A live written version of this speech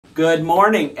Good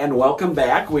morning and welcome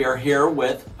back. We are here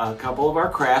with a couple of our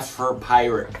crafts for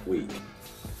Pirate Week.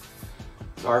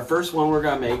 So our first one we're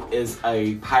going to make is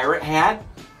a pirate hat.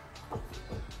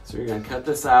 So you're going to cut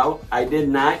this out. I did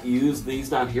not use these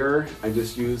down here. I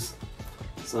just used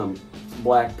some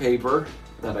black paper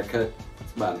that I cut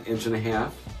about 1.5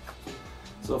 inches.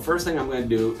 So the first thing I'm going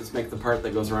to do is make the part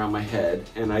that goes around my head,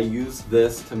 and I use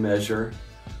this to measure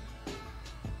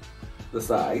the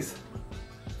size.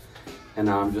 And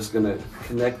now I'm just going to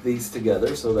connect these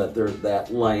together so that they're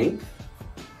that length.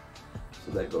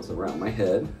 So that goes around my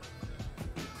head.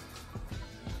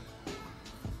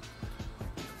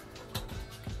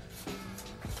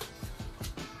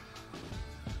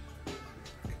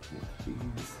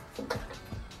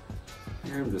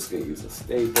 Here I'm just going to use a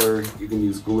stapler. You can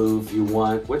use glue if you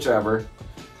want, whichever.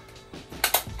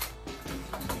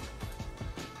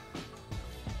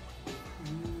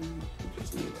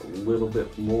 Just need a little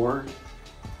bit more.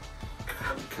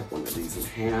 Cut one of these in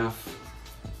half.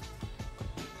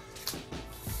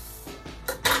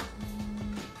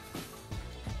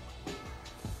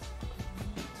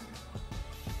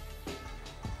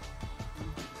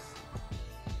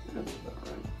 That's about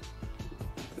right.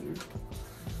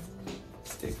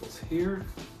 Staples here.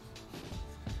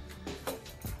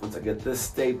 Once I get this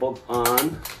stapled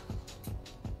on,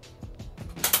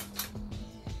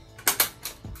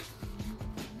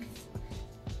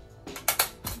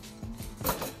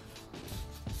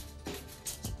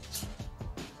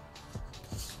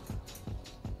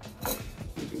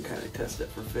 you can kind of test it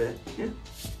for fit. Yeah,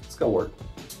 it's gonna work.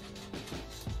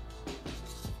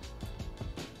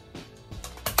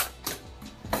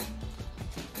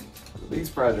 These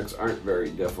projects aren't very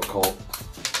difficult,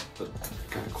 but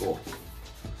kind of cool.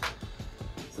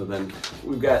 So then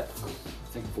we've got, I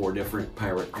think, 4 different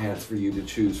pirate hats for you to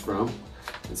choose from.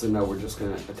 And so now we're just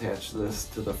going to attach this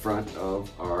to the front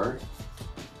of our,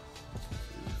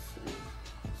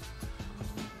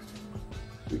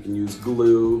 we can use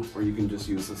glue or you can just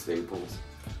use the staples.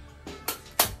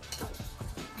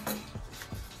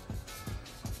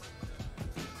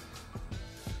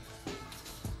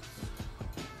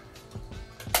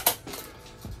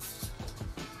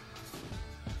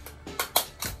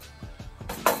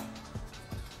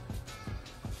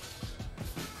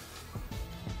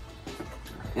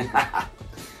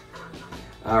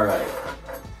 All right,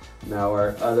 now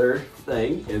our other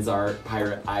thing is our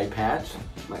pirate eye patch.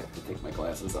 Might have to take my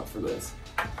glasses off for this.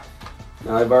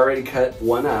 Now I've already cut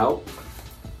one out,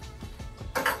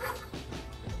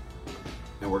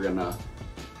 and we're gonna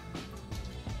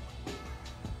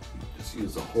just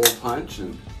use a hole punch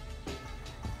and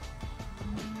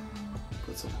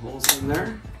put some holes in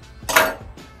there.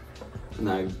 And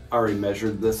I've already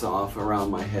measured this off around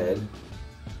my head.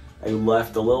 I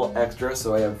left a little extra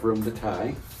so I have room to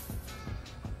tie.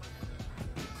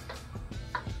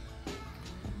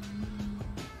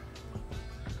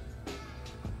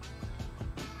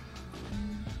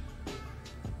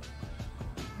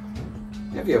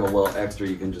 If you have a little extra,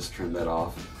 you can just trim that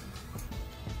off.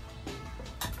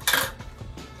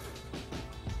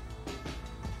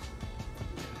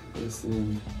 This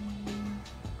end.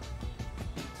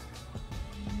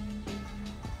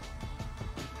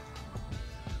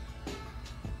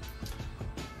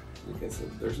 Like I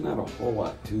said, there's not a whole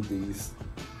lot to these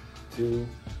two,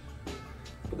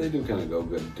 but they do kind of go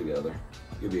good together.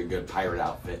 Give you a good pirate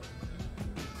outfit.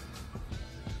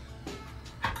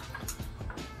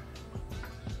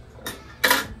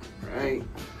 Right.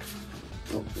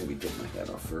 Oh, maybe get my hat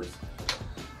off first.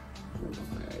 I'm gonna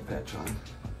put my eye patch on.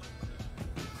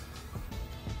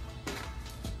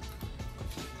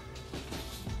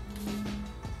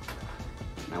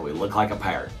 Now we look like a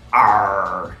pirate.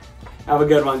 Arr! Have a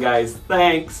good one, guys.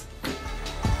 Thanks.